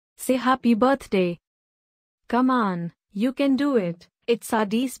Say happy birthday. Come on, you can do it. It's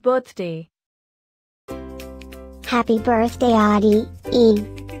Adii's birthday. Happy birthday, Adii.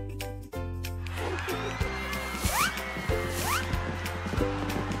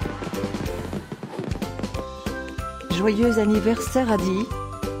 Joyeux anniversaire, Adii.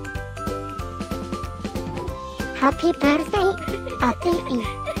 Happy birthday, Adii.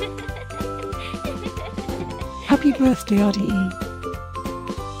 Happy birthday, Adii.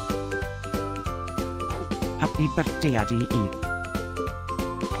 Happy birthday, Adii.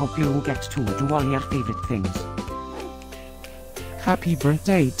 Hope you get to do all your favorite things. Happy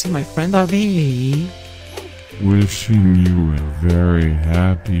birthday to my friend Adii. Wishing you a very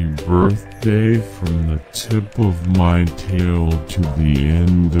happy birthday from the tip of my tail to the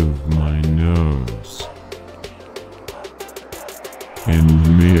end of my nose.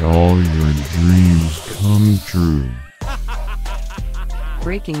 And may all your dreams come true.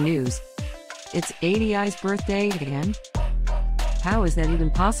 Breaking news. It's Adii's birthday again? How is that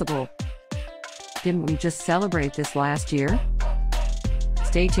even possible? Didn't we just celebrate this last year?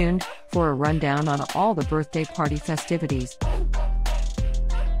 Stay tuned for a rundown on all the birthday party festivities.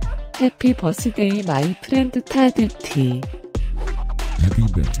 Happy birthday, my friend Adii. Happy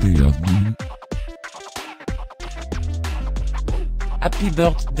birthday, Adii. Happy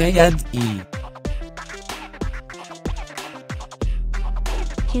birthday, Adii.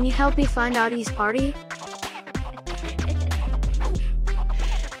 Can you help me find Adii's party?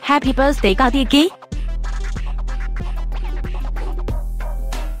 Happy birthday, Adii.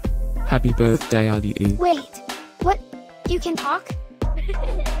 Happy birthday, Adii. Wait, what? You can talk?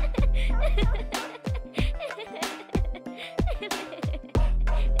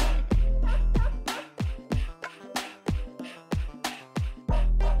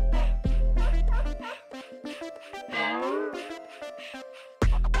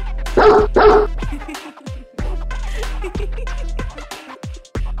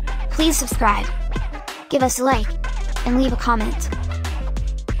 Please subscribe, give us a like, and leave a comment.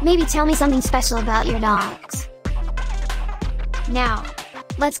 Maybe tell me something special about your dogs. Now,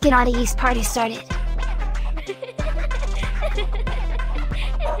 let's get Adii's party started.